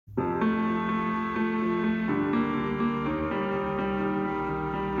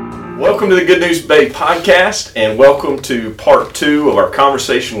Welcome to the Good News Bay podcast, and welcome to part 2 of our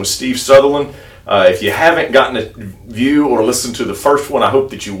conversation with Steve Sutherland. If you haven't gotten a view or listened to the first one, I hope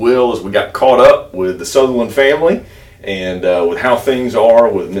that you will, as we got caught up with the Sutherland family and with how things are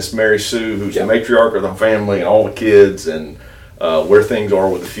with Miss Mary Sue, who's the matriarch of the family, and all the kids, and where things are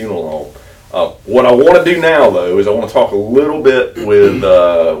with the funeral home. What I want to do now, though, is I want to talk a little bit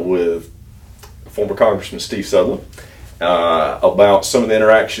with former Congressman Steve Sutherland about some of the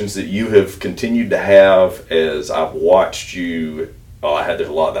interactions that you have continued to have as I've watched you. There's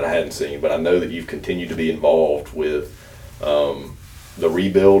a lot that I hadn't seen, but I know that you've continued to be involved with the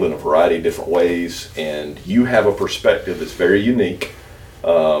rebuild in a variety of different ways, and you have a perspective that's very unique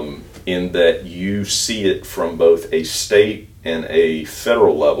in that you see it from both a state and a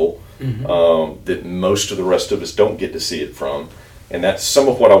federal level that most of the rest of us don't get to see it from. And that's some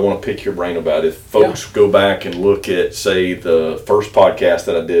of what I want to pick your brain about. If folks go back and look at, say, the first podcast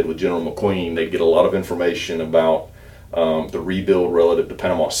that I did with General McQueen, they get a lot of information about the rebuild relative to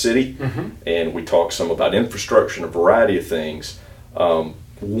Panama City. And we talked some about infrastructure and a variety of things.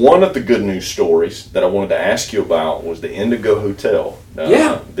 One of the good news stories that I wanted to ask you about was the Indigo Hotel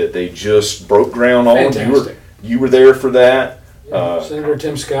that they just broke ground on. Fantastic. You were there for that. Senator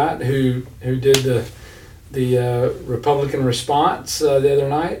Tim Scott, who did the Republican response the other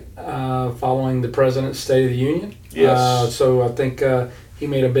night following the President's State of the Union. Yes. So I think he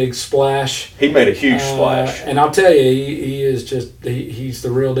made a big splash. He made a huge splash. And I'll tell you, he is he's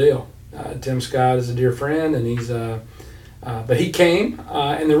the real deal. Tim Scott is a dear friend, and but he came.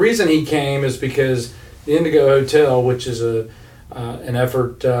 And the reason he came is because the Indigo Hotel, which is an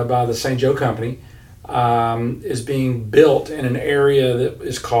effort by the St. Joe Company, is being built in an area that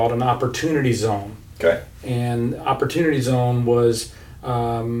is called an Opportunity Zone. Okay. And Opportunity Zone was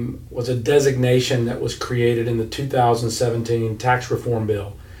a designation that was created in the 2017 tax reform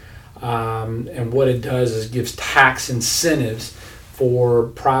bill. And what it does is it gives tax incentives for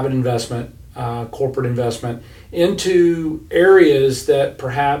private investment, corporate investment into areas that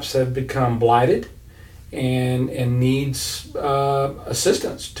perhaps have become blighted and needs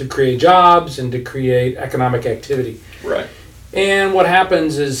assistance to create jobs and to create economic activity. Right. And what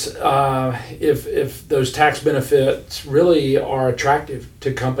happens is if those tax benefits really are attractive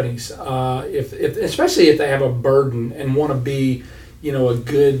to companies, if especially if they have a burden and want to be, a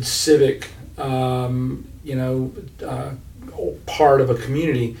good civic, part of a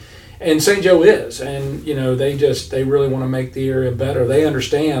community, and St. Joe is, and they really want to make the area better. They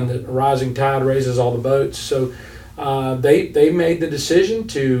understand that a rising tide raises all the boats, so. They made the decision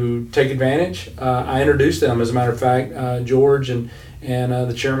to take advantage. I introduced them, as a matter of fact, George and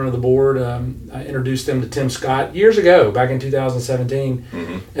the chairman of the board. I introduced them to Tim Scott years ago, back in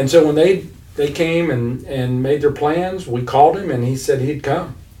 2017. And so when they came and made their plans, we called him and he said he'd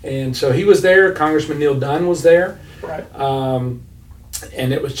come. And so he was there. Congressman Neil Dunn was there. Right.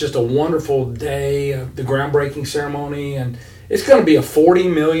 And it was just a wonderful day, the groundbreaking ceremony, and it's going to be a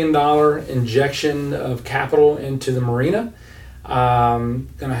 $40 million injection of capital into the marina. Going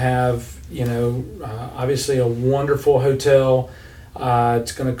to have, obviously a wonderful hotel.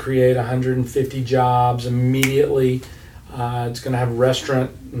 It's going to create 150 jobs immediately. It's going to have a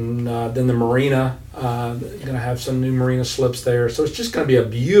restaurant, and then the marina. Going to have some new marina slips there. So it's just going to be a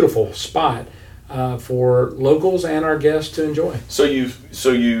beautiful spot for locals and our guests to enjoy. So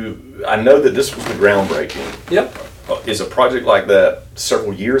I know that this was the groundbreaking. Yep. Is a project like that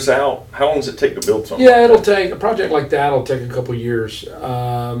several years out? How long does it take to build something? Yeah, it'll take a project like that. It'll take a couple years.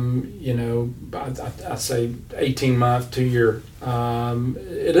 I'd say 18 months, 2 year.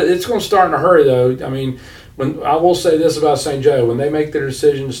 It's going to start in a hurry, though. I mean, when I will say this about St. Joe, when they make their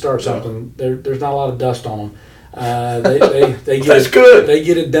decision to start something, there's not a lot of dust on them. They get That's good. They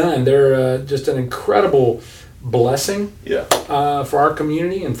get it done. They're just an incredible blessing. For our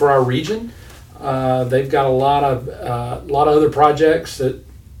community and for our region. They've got a lot of other projects that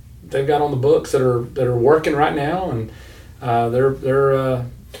they've got on the books that are working right now, and they're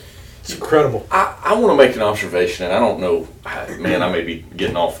it's incredible. I want to make an observation, and I don't know, man, I may be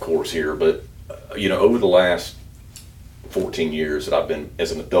getting off course here, but over the last 14 years that I've been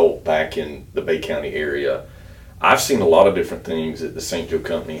as an adult back in the Bay County area, I've seen a lot of different things that the St. Joe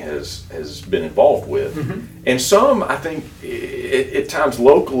Company has been involved with. And some, I think, at times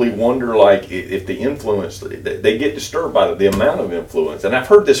locally wonder, like, if the influence, they get disturbed by the amount of influence. And I've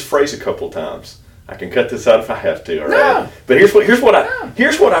heard this phrase a couple of times. I can cut this out if I have to, all right? No. But here's what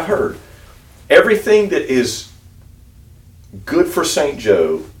I've heard. Everything that is good for St.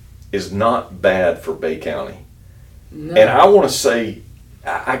 Joe is not bad for Bay County. No. And I want to say,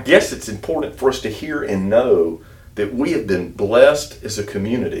 I guess it's important for us to hear and know that we have been blessed as a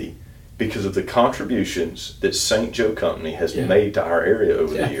community because of the contributions that St. Joe Company has Yeah. made to our area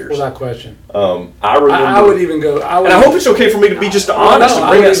over the years. Without question. I remember. I would even go. and I hope it's okay for me to be just honest and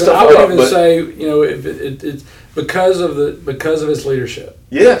bring that stuff I would up. even But say, if it's because of his leadership,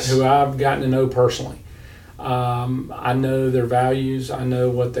 yes, who I've gotten to know personally. I know their values. I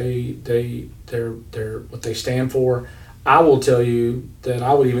know what what they stand for. I will tell you that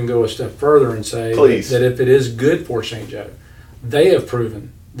I would even go a step further and say that if it is good for St. Joe, they have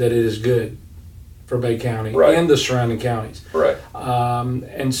proven that it is good for Bay County and the surrounding counties. Right.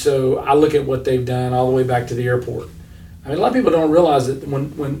 And so I look at what they've done all the way back to the airport. I mean, a lot of people don't realize that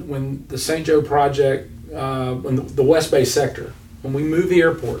when the St. Joe project, when the West Bay sector, when we moved the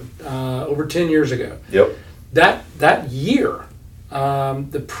airport over 10 years ago, Yep. that year,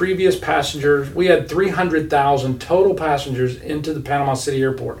 the previous passengers, we had 300,000 total passengers into the Panama City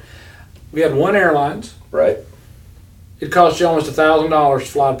Airport. We had one airlines. Right. It cost you almost $1,000 to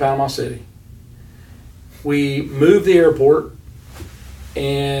fly to Panama City. We moved the airport,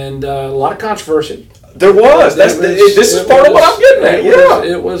 and a lot of controversy. There was. This is part of what I'm getting at.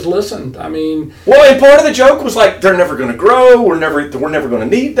 It was listened. I mean, well, and part of the joke was like, they're never going to grow. We're never going to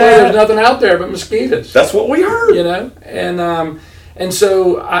need that. There's nothing out there but mosquitoes. That's what we heard. And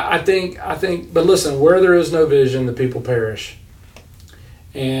so I think. But listen, where there is no vision, the people perish.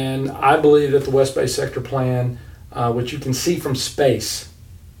 And I believe that the West Bay Sector Plan, which you can see from space,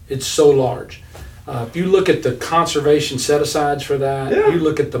 it's so large. If you look at the conservation set-asides for that, you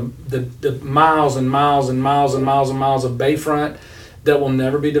look at the miles and miles and miles and miles and miles of bayfront that will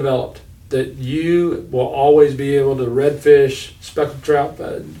never be developed, that you will always be able to redfish, speckled trout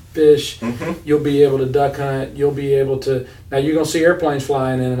fish, you'll be able to duck hunt, you'll be able to, now you're going to see airplanes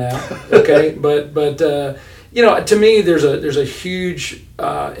flying in and out, okay? but to me, there's a huge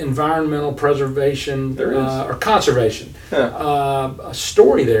environmental preservation or conservation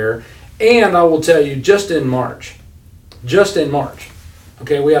story there. And I will tell you, just in March,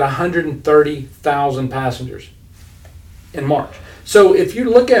 okay, we had 130,000 passengers in March. So if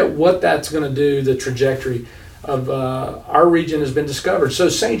you look at what that's going to do, the trajectory of our region has been discovered. So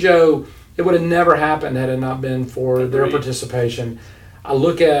St. Joe, it would have never happened had it not been for their participation. I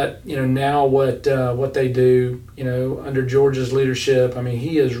look at now what they do under George's leadership. I mean,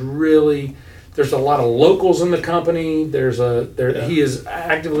 he is really. There's a lot of locals in the company. He is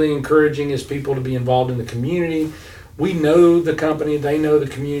actively encouraging his people to be involved in the community. We know the company; they know the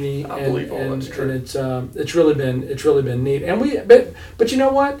community, that's true. And it's really been neat. And but you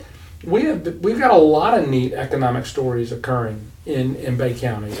know what? We've got a lot of neat economic stories occurring in Bay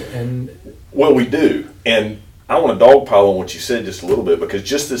County, and well, we do. And I want to dogpile on what you said just a little bit, because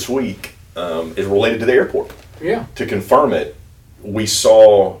just this week is related to the airport. Yeah. To confirm it, we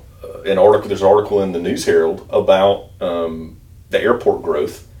saw. There's an article in the News Herald about the airport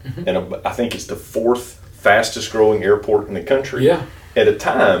growth, and I think it's the 4th fastest growing airport in the country. Yeah. At a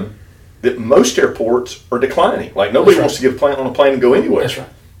time that most airports are declining, like nobody wants to get on a plane and go anywhere. That's right.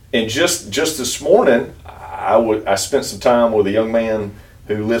 And just this morning, I spent some time with a young man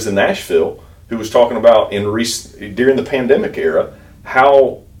who lives in Nashville who was talking about during the pandemic era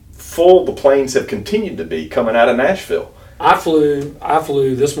how full the planes have continued to be coming out of Nashville. I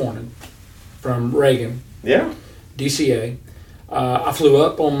flew this morning from Reagan, DCA. I flew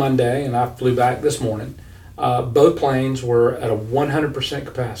up on Monday and I flew back this morning. Both planes were at a 100%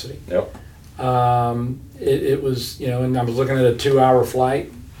 capacity. Yep. It was, and I was looking at a 2-hour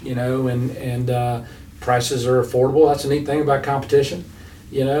flight, and prices are affordable. That's a neat thing about competition.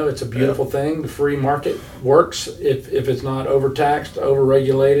 It's a beautiful thing. The free market works if it's not overtaxed,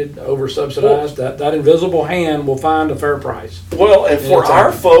 overregulated, oversubsidized. That invisible hand will find a fair price. Well, and for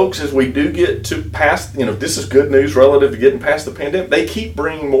our folks, as we do get to past, this is good news relative to getting past the pandemic. They keep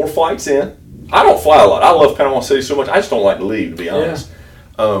bringing more flights in. I don't fly a lot. I love Panama City so much. I just don't like to leave, to be honest.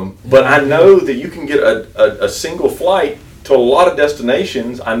 But I know that you can get a single flight to a lot of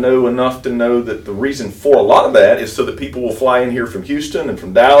destinations. I know enough to know that the reason for a lot of that is so that people will fly in here from Houston and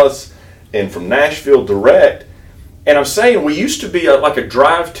from Dallas and from Nashville direct. And I'm saying we used to be like a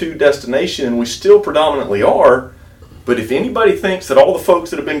drive-to destination, and we still predominantly are. But if anybody thinks that all the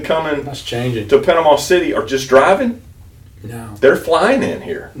folks that have been coming to Panama City are just driving, no, they're flying in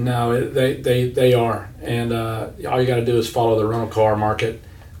here. No, they are. And all you got to do is follow the rental car market,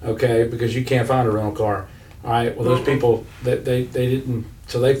 okay? Because you can't find a rental car. All right. Well, those people that they didn't,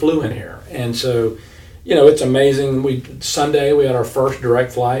 so they flew in here, and so it's amazing. Sunday we had our first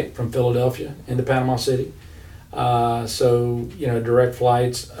direct flight from Philadelphia into Panama City. So direct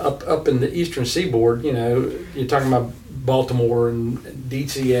flights up in the eastern seaboard. You're talking about Baltimore and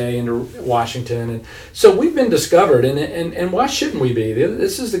DCA into Washington, and so we've been discovered. And why shouldn't we be?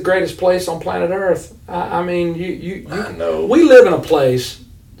 This is the greatest place on planet Earth. I mean, I know. We live in a place,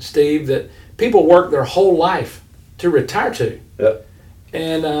 Steve, that people work their whole life to retire to. Yep.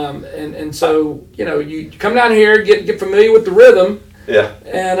 And so you come down here, get familiar with the rhythm. Yeah.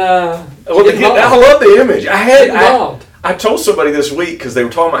 And I love the image. I told somebody this week because they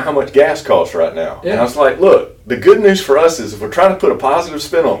were talking about how much gas costs right now. Yeah. And I was like, look, the good news for us is if we're trying to put a positive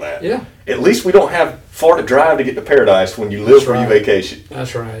spin on that, at least we don't have far to drive to get to paradise when you live where you vacation.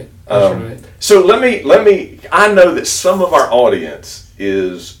 That's right. That's right. So let me, I know that some of our audience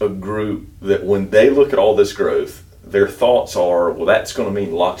is a group that when they look at all this growth, their thoughts are, well, that's going to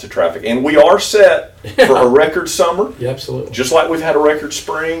mean lots of traffic. And we are set for a record summer. Yeah, absolutely. Just like we've had a record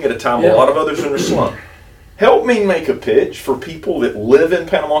spring at a time a lot of others are in a slump. Help me make a pitch for people that live in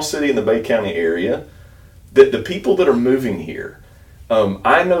Panama City and the Bay County area, that the people that are moving here,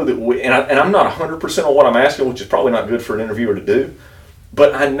 I know that I'm not 100% on what I'm asking, which is probably not good for an interviewer to do,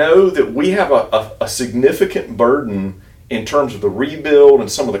 but I know that we have a significant burden in terms of the rebuild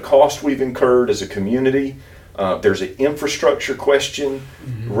and some of the cost we've incurred as a community. There's an infrastructure question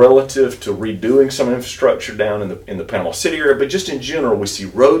relative to redoing some infrastructure down in the Panama City area, but just in general, we see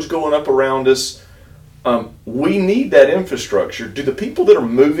roads going up around us. We need that infrastructure. Do the people that are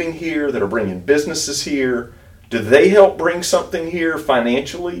moving here, that are bringing businesses here, do they help bring something here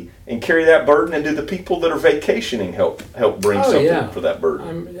financially and carry that burden? And do the people that are vacationing help bring something for that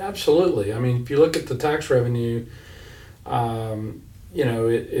burden? Absolutely. I mean, if you look at the tax revenue,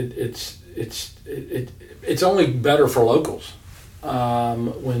 it's only better for locals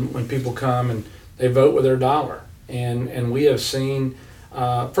when people come and they vote with their dollar. And we have seen,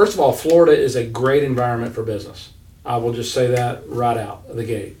 first of all, Florida is a great environment for business. I will just say that right out of the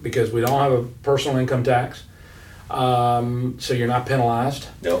gate because we don't have a personal income tax. So you're not penalized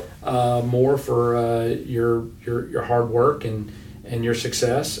more for your hard work and your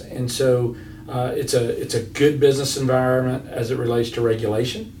success. And so it's a good business environment as it relates to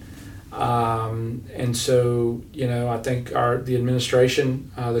regulation. And so, I think the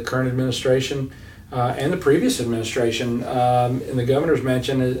administration, the current administration, and the previous administration, in the governor's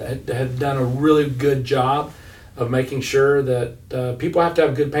mention, had done a really good job of making sure that people have to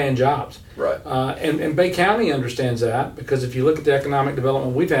have good paying jobs. Right. And Bay County understands that because if you look at the economic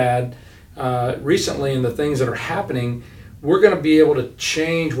development we've had recently and the things that are happening, we're going to be able to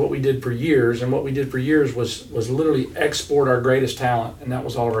change what we did for years. And what we did for years was literally export our greatest talent, and that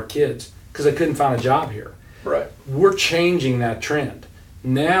was all of our kids because they couldn't find a job here. Right. We're changing that trend.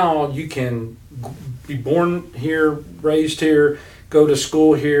 Now you can be born here, raised here, go to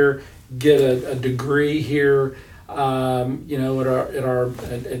school here, get a degree here, at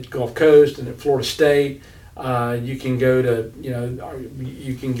Gulf Coast and at Florida State. You can go to,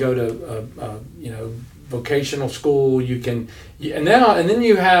 vocational school. And then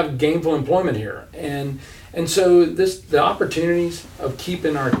you have gainful employment here, and so the opportunities of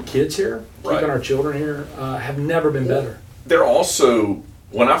keeping our kids here, keeping our children here, have never been better. They're also,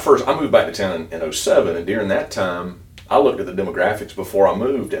 when I moved back to town in 2007, and during that time, I looked at the demographics before I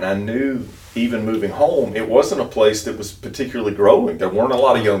moved, and I knew even moving home, it wasn't a place that was particularly growing. There weren't a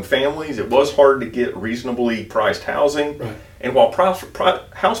lot of young families. It was hard to get reasonably priced housing. Right. And while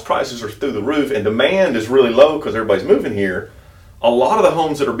house prices are through the roof and demand is really low because everybody's moving here, a lot of the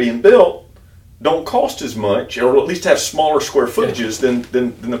homes that are being built don't cost as much, or at least have smaller square footages than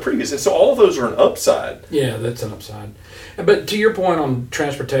the previous. And so all of those are an upside. Yeah, that's an upside. But to your point on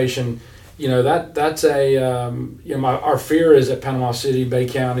transportation, that's our fear is that Panama City, Bay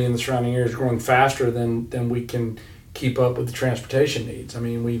County, and the surrounding areas is growing faster than we can keep up with the transportation needs. I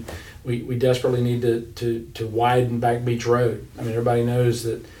mean, we desperately need to widen Back Beach Road. I mean, everybody knows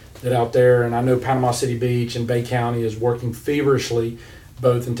that out there, and I know Panama City Beach and Bay County is working feverishly,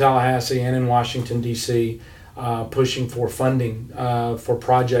 both in Tallahassee and in Washington, D.C., pushing for funding for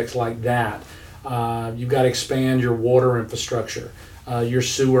projects like that. You've got to expand your water infrastructure, your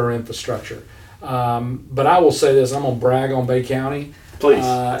sewer infrastructure. But I will say this, I'm going to brag on Bay County. Please.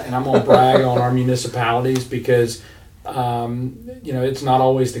 And I'm going to brag on our municipalities because, it's not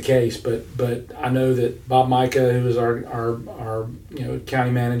always the case. But I know that Bob Micah, who is our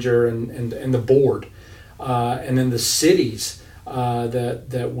county manager and the board, and then the cities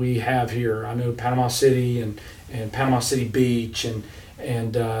that we have here. I know Panama City and Panama City Beach and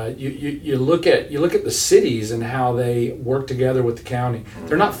you look at the cities and how they work together with the county.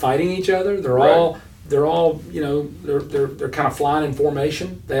 They're not fighting each other. They're all they're kind of flying in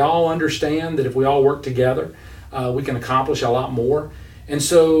formation. They all understand that if we all work together, we can accomplish a lot more. And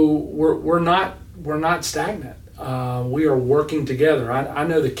so we're not stagnant. We are working together. I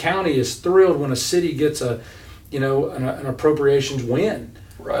know the county is thrilled when a city gets an appropriations win.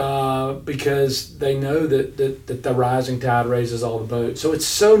 Right. Because they know that the rising tide raises all the boats. So it's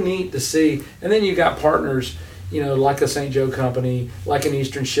so neat to see. And then you got partners, like a St. Joe company, like an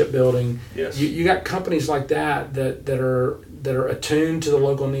Eastern Shipbuilding. Yes. You got companies like that are attuned to the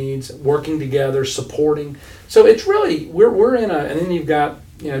local needs, working together, supporting. So it's really we're in and then you've got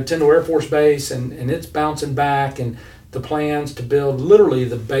Tyndall Air Force Base and it's bouncing back, and the plans to build literally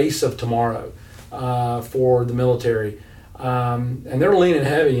the base of tomorrow for the military. And they're leaning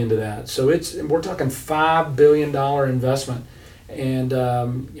heavy into that. So we're talking $5 billion investment, and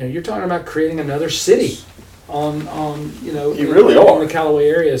you're talking about creating another city on really are in the Callaway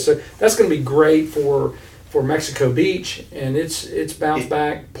area. So that's going to be great for Mexico Beach, and it's bounced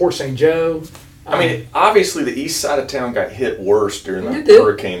back. Port St. Joe. I mean, obviously the east side of town got hit worse during the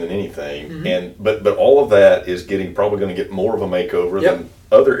hurricane than anything, Mm-hmm. but all of that is probably going to get more of a makeover than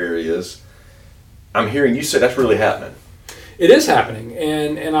other areas. I'm hearing you say that's really happening. It is happening,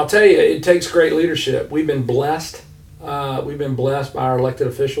 and I'll tell you, it takes great leadership. We've been blessed. We've been blessed by our elected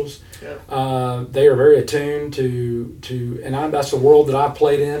officials. Yeah. They are very attuned to that's the world that I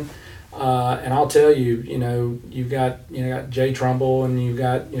played in. And I'll tell you, you've got Jay Trumbull, and you've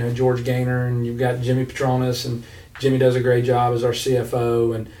got George Gaynor, and you've got Jimmy Petronas, and Jimmy does a great job as our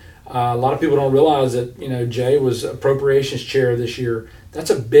CFO. And a lot of people don't realize that Jay was appropriations chair this year. That's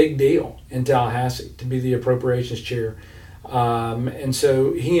a big deal in Tallahassee to be the appropriations chair. And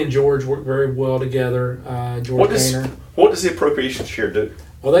so he and George work very well together. George Gaynor. What does the appropriations chair do?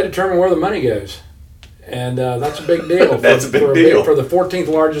 Well, they determine where the money goes. And that's a big deal. That's a big deal. For the 14th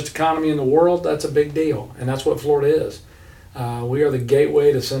largest economy in the world, that's a big deal. And that's what Florida is. We are the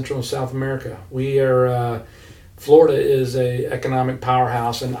gateway to Central and South America. Florida is a economic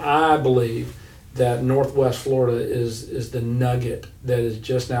powerhouse, and I believe that Northwest Florida is the nugget that is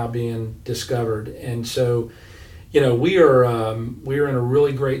just now being discovered. And so, we are in a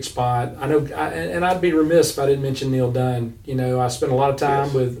really great spot. I know, and I'd be remiss if I didn't mention Neil Dunn. I spent a lot of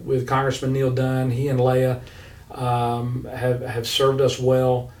time with Congressman Neil Dunn. He and Leah have served us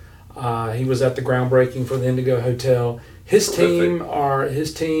well. He was at the groundbreaking for the Indigo Hotel. His team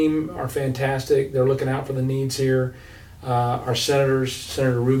are fantastic. They're looking out for the needs here. Our senators,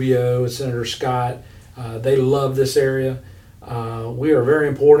 Senator Rubio and Senator Scott, they love this area. We are very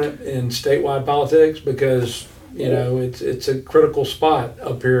important in statewide politics because it's a critical spot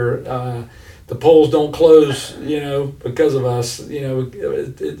up here. The polls don't close, because of us.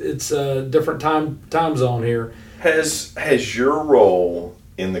 It's a different time zone here. Has your role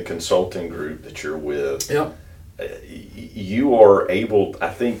in the consulting group that you're with? Yep. You are able, I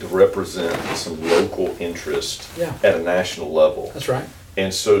think, to represent some local interest at a national level. That's right.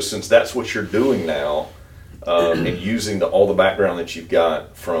 And so, since that's what you're doing now, and using all the background that you've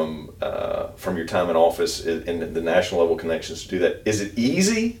got from your time in office and the national level connections to do that, is it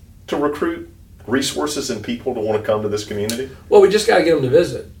easy to recruit resources and people to want to come to this community? Well, we just got to get them to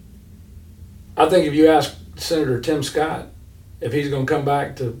visit. I think if you ask Senator Tim Scott if he's going to come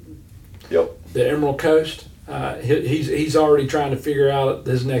back to the Emerald Coast, he's already trying to figure out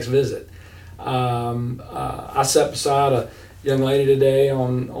his next visit. I sat beside a young lady today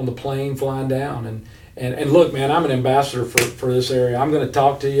on the plane flying down, and look, man, I'm an ambassador for this area. I'm going to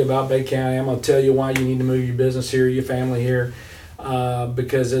talk to you about Bay County. I'm going to tell you why you need to move your business here, your family here,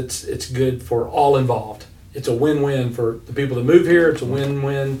 because it's good for all involved. It's a win-win for the people that move here. It's a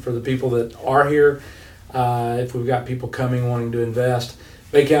win-win for the people that are here. If we've got people coming wanting to invest.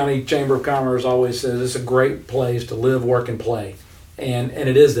 Bay County Chamber of Commerce always says it's a great place to live, work, and play. And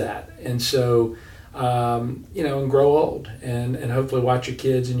it is that. And so, and grow old and hopefully watch your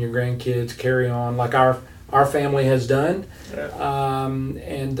kids and your grandkids carry on like our family has done. Yeah.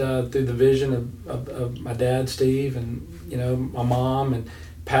 And through the vision of my dad, Steve, and, my mom, and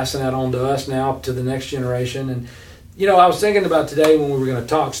passing that on to us now to the next generation. And, I was thinking about today when we were going to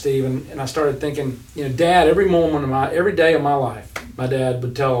talk, Steve, and I started thinking, Dad, every day of my life, my dad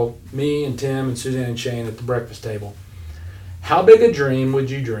would tell me and Tim and Suzanne and Shane at the breakfast table, how big a dream would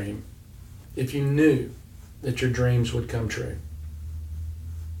you dream if you knew that your dreams would come true?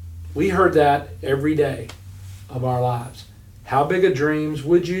 We heard that every day of our lives. How big of dreams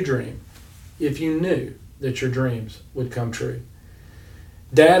would you dream if you knew that your dreams would come true?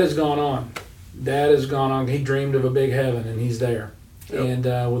 Dad has gone on. He dreamed of a big heaven, and he's there, and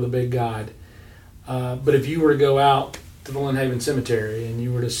with a big God. But if you were to go out to the Lynn Haven Cemetery and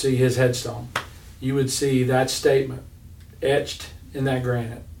you were to see his headstone, you would see that statement etched in that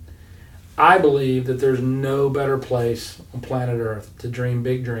granite. I believe that there's no better place on planet Earth to dream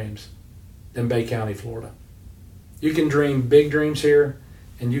big dreams than Bay County, Florida. You can dream big dreams here,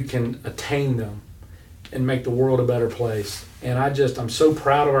 and you can attain them and make the world a better place. And I'm so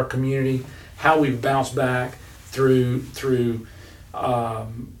proud of our community, how we've bounced back through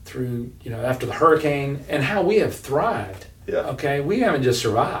after the hurricane, and how we have thrived. Yeah. Okay, we haven't just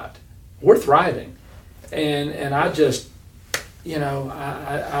survived; we're thriving, and I'm just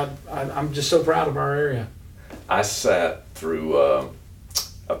so proud of our area. I sat through a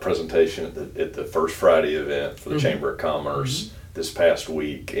presentation at the First Friday event for the Chamber of Commerce this past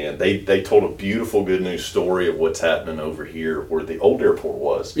week, and they told a beautiful good news story of what's happening over here where the old airport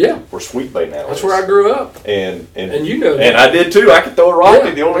was. Yeah. Where Sweet Bay now That's is. where I grew up. And you know that. And I did too. I could throw a rock Yeah,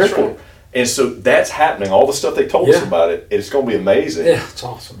 at the old that's airport. right. And so that's happening. All the stuff they told us about it, it's going to be amazing. Yeah, it's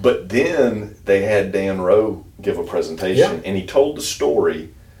awesome. But then they had Dan Rowe give a presentation, and he told the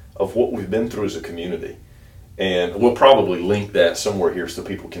story of what we've been through as a community. And we'll probably link that somewhere here so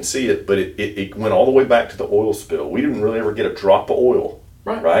people can see it. But it went all the way back to the oil spill. We didn't really ever get a drop of oil,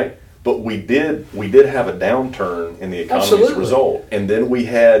 right? But we did have a downturn in the economy as a result. And then we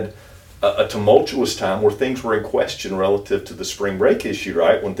had a tumultuous time where things were in question relative to the spring break issue,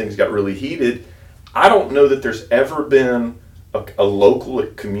 right? When things got really heated. I don't know that there's ever been a local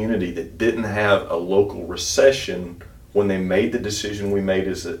community that didn't have a local recession when they made the decision we made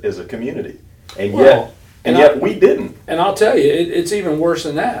as a community. And yet we didn't. And I'll tell you, it's even worse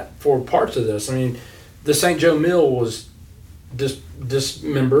than that for parts of this. I mean, the St. Joe Mill was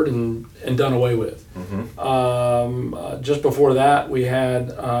dismembered and done away with. Just before that, we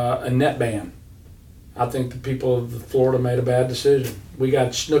had a net ban. I think the people of Florida made a bad decision. We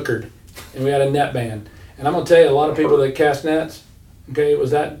got snookered, and we had a net ban. And I'm going to tell you, a lot of people that cast nets, okay, it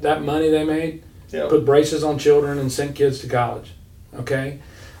was that money they made, put braces on children and sent kids to college, okay?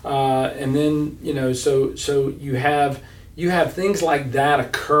 And then, so you have things like that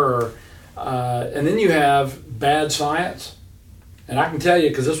occur, and then you have bad science. And I can tell you,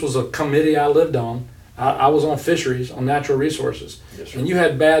 because this was a committee I lived on, I was on fisheries, on natural resources. Yes, sir. And you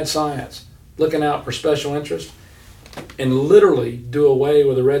had bad science looking out for special interest and literally do away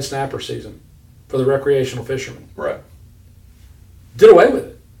with the red snapper season for the recreational fishermen. Right. Did away with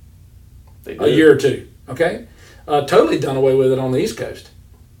it. They did. A year or two, okay? Totally done away with it on the East Coast.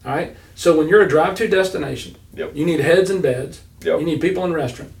 All right? So when you're a drive-to destination, you need heads and beds. You need people in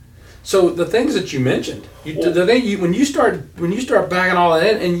restaurant. So the things that you mentioned, when you start backing all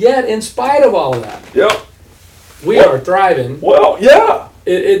that in, and yet in spite of all of that, we are thriving. Well, yeah,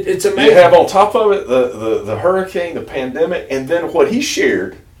 it's amazing. You have on top of it the hurricane, the pandemic, and then what he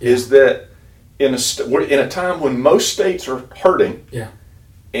shared is that we're in a time when most states are hurting. Yeah.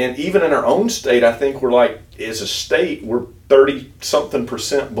 And even in our own state, I think we're as a state, we're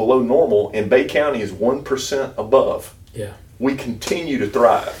 30-something% below normal, and Bay County is 1% above. Yeah. We continue to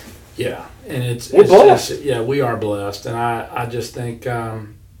thrive. Yeah, and we're blessed. We are blessed, and I just think I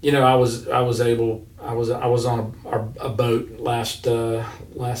was on a boat last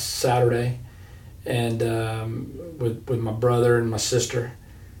Saturday, and with my brother and my sister,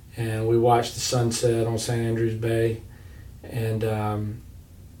 and we watched the sunset on St. Andrews Bay, and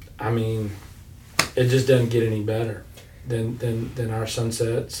I mean, it just doesn't get any better than our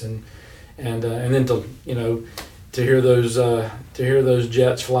sunsets, and then to hear those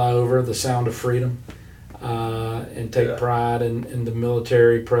jets fly over, the sound of freedom, and take pride in the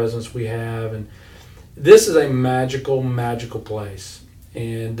military presence we have, and this is a magical place,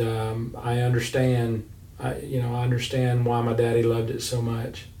 and I understand why my daddy loved it so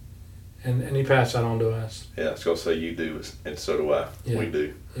much, and he passed that on to us. Yeah, I was going to say you do, and so do I. Yeah. We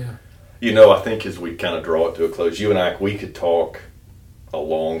do. Yeah. I think as we kind of draw it to a close, you and I, we could talk a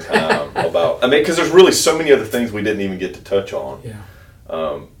long time about, because there's really so many other things we didn't even get to touch on. Yeah.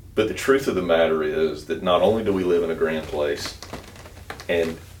 But the truth of the matter is that not only do we live in a grand place,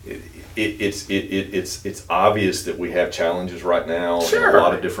 and it's obvious that we have challenges right now in a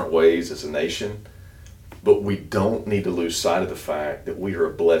lot of different ways as a nation, but we don't need to lose sight of the fact that we are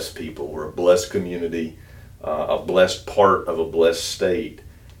a blessed people. We're a blessed community, a blessed part of a blessed state.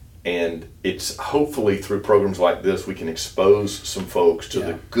 And it's hopefully through programs like this we can expose some folks to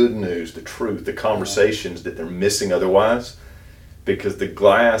the good news, the truth, the conversations that they're missing otherwise, because the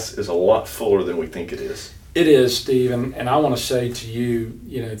glass is a lot fuller than we think it is. It is, Steve, and I want to say to you,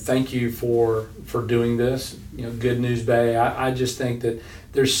 thank you for doing this. Good News Bay. I just think that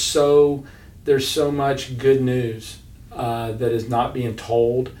there's so much good news that is not being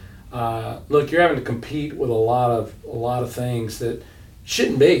told. Look, you're having to compete with a lot of things that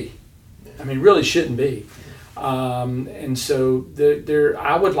shouldn't be. I mean, really shouldn't be. And so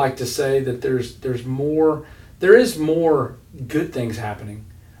I would like to say that there is more good things happening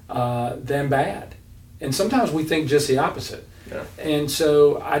than bad. And sometimes we think just the opposite. Yeah. And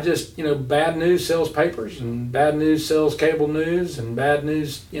so I just, bad news sells papers, and bad news sells cable news, and bad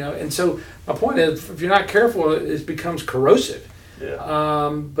news, and so my point is, if you're not careful, it becomes corrosive. Yeah.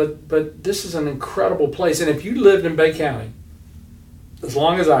 But this is an incredible place. And if you lived in Bay County, as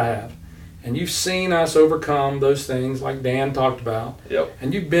long as I have, and you've seen us overcome those things like Dan talked about, Yep.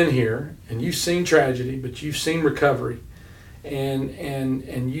 and you've been here, and you've seen tragedy, but you've seen recovery,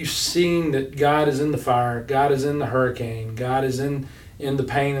 and you've seen that God is in the fire, God is in the hurricane, God is in the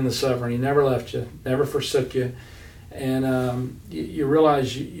pain and the suffering. He never left you, never forsook you, and you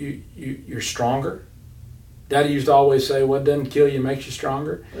realize you're stronger. Daddy used to always say, "What doesn't kill you makes you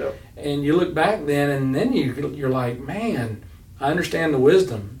stronger." Yep. And you look back then, and then you're like, "Man, I understand the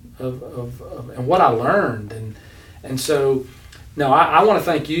wisdom of and what I learned." And so, no, I want to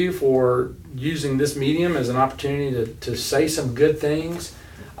thank you for using this medium as an opportunity to say some good things,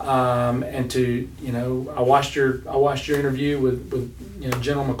 and to I watched your interview with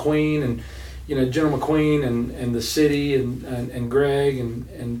General McQueen, and General McQueen and the city and Greg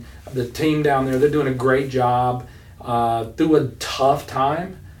and the team down there. They're doing a great job through a tough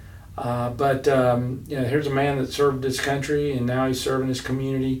time. But here's a man that served his country, and now he's serving his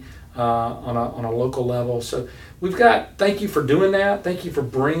community on a local level. So thank you for doing that. Thank you for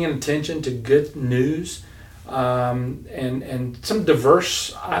bringing attention to good news, and some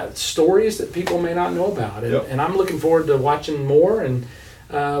diverse stories that people may not know about. And, Yep. and I'm looking forward to watching more, and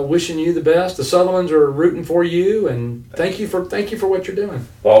wishing you the best. The Sutherlands are rooting for you, and thank you for what you're doing.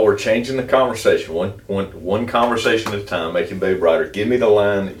 While we're changing the conversation, one conversation at a time, making Bay brighter. Give me the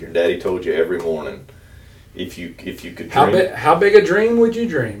line that your daddy told you every morning. If you could dream. How big a dream would you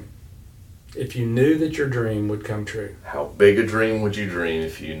dream if you knew that your dream would come true? How big a dream would you dream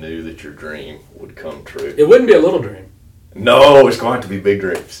if you knew that your dream would come true? It wouldn't be a little dream. No, it's going to be big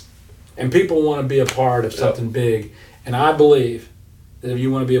dreams. And people want to be a part of something big. And I believe that if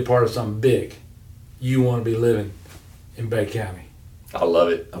you want to be a part of something big, you want to be living in Bay County. I love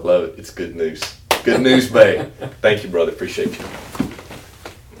it. It's good news. Good news, Bay. Thank you, brother. Appreciate you.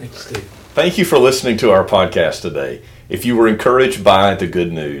 Thank you, Steve. Thank you for listening to our podcast today. If you were encouraged by the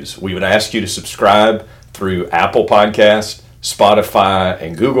good news, we would ask you to subscribe through Apple Podcast, Spotify,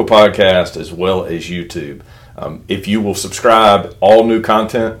 and Google Podcast, as well as YouTube. If you will subscribe, all new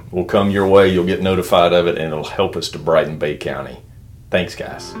content will come your way. You'll get notified of it, and it'll help us to brighten Bay County. Thanks,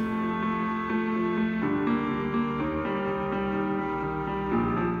 guys.